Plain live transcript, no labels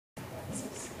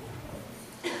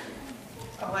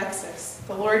Alexis,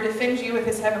 the Lord defend you with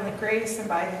his heavenly grace and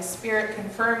by his Spirit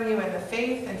confirm you in the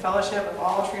faith and fellowship of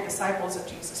all true disciples of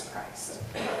Jesus Christ.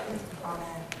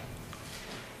 Amen.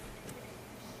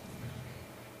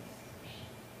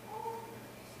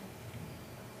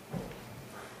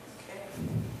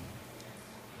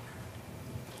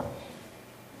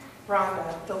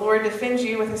 Rhonda, the Lord defend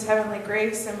you with his heavenly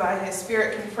grace and by his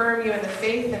Spirit confirm you in the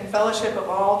faith and fellowship of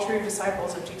all true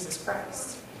disciples of Jesus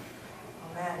Christ.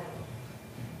 Amen.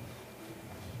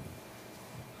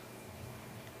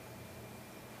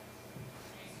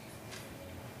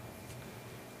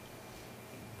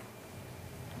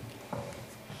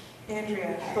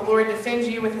 Andrea, the Lord defend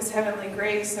you with his heavenly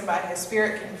grace and by his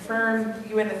Spirit confirm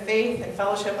you in the faith and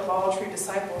fellowship of all true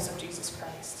disciples of Jesus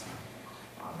Christ.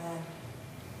 Amen.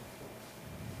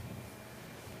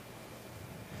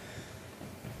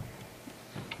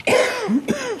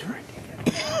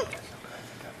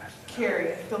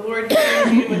 Carrie, the Lord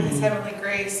defend you with his heavenly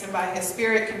grace and by his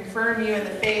Spirit confirm you in the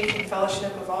faith and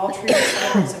fellowship of all true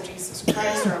disciples of Jesus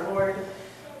Christ our Lord.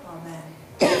 Amen.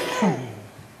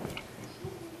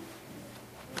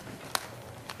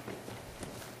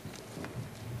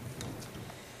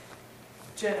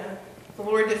 Jenna, the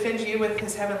Lord defend you with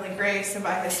his heavenly grace and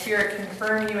by his Spirit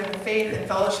confirm you in the faith and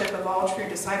fellowship of all true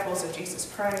disciples of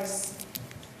Jesus Christ.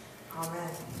 Amen.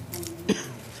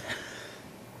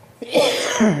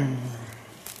 All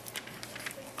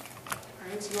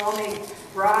right, so you all may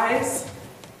rise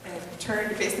and turn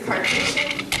to face the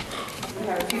congregation. We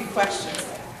have a few questions to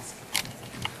ask.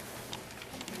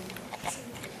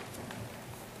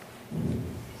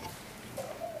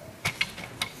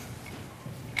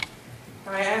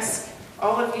 I ask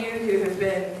all of you who have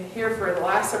been here for the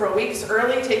last several weeks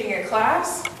early taking a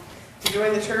class to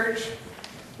join the church,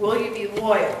 will you be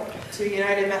loyal to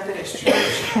United Methodist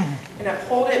Church and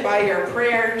uphold it by your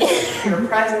prayers, your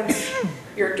presence,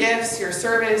 your gifts, your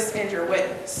service, and your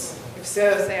witness? If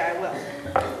so, say, I will.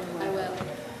 I will.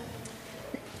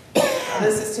 Now,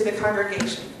 this is to the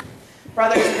congregation.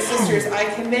 Brothers and sisters, I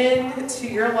commend to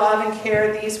your love and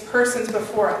care these persons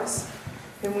before us,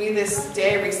 whom we this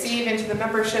day receive into the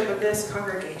membership of this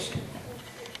congregation.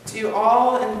 Do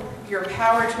all in your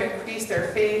power to increase their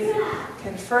faith,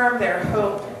 confirm their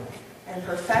hope, and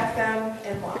perfect them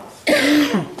in love.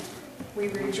 We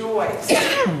rejoice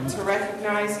to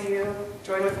recognize you.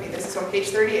 Join with me. This is on page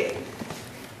 38.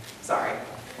 Sorry.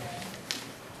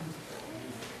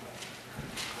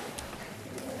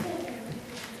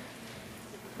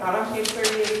 Not on page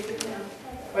 38.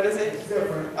 What is it?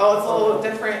 Different. Oh, it's a little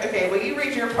different. Okay, well, you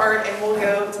read your part, and we'll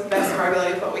go to the best of our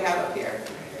ability with what we have up here.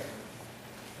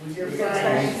 We give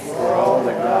thanks for all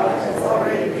that God has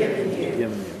already given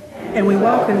you. And we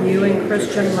welcome you in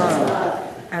Christian love,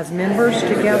 as members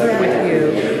together with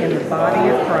you in the body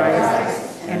of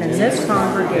Christ and in this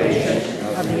congregation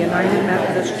of the United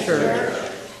Methodist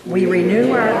Church. We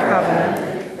renew our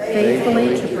covenant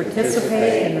faithfully to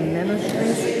participate in the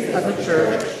ministries of the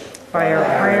church by our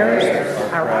prayers,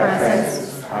 our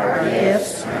presence, our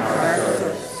gifts, our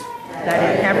service,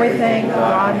 that in everything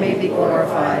God may be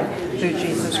glorified through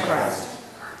Jesus Christ.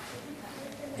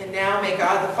 And now may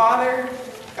God the Father,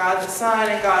 God the Son,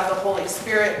 and God the Holy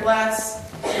Spirit bless,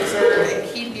 preserve, and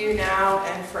keep you now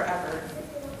and forever.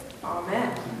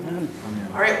 Amen.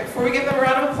 All right, before we give them a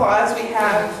round of applause, we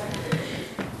have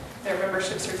their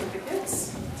membership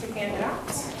certificates to hand out.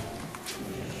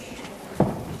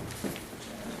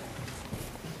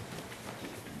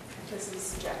 This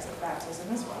is Jackson's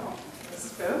baptism as well. This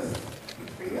is both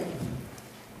for you.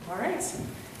 All right.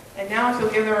 And now if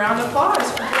you'll give them a round of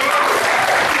applause.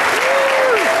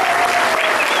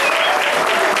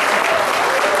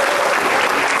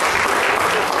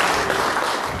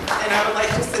 And I would like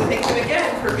just to thank them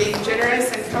again for being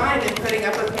generous and kind and putting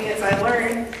up with me as I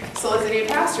learned still as a new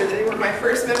pastor. They were my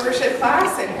first membership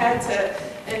class and had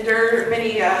to endure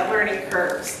many learning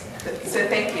curves. So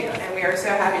thank you, and we are so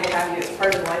happy to have you as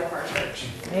part of the life of our church.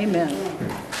 Amen.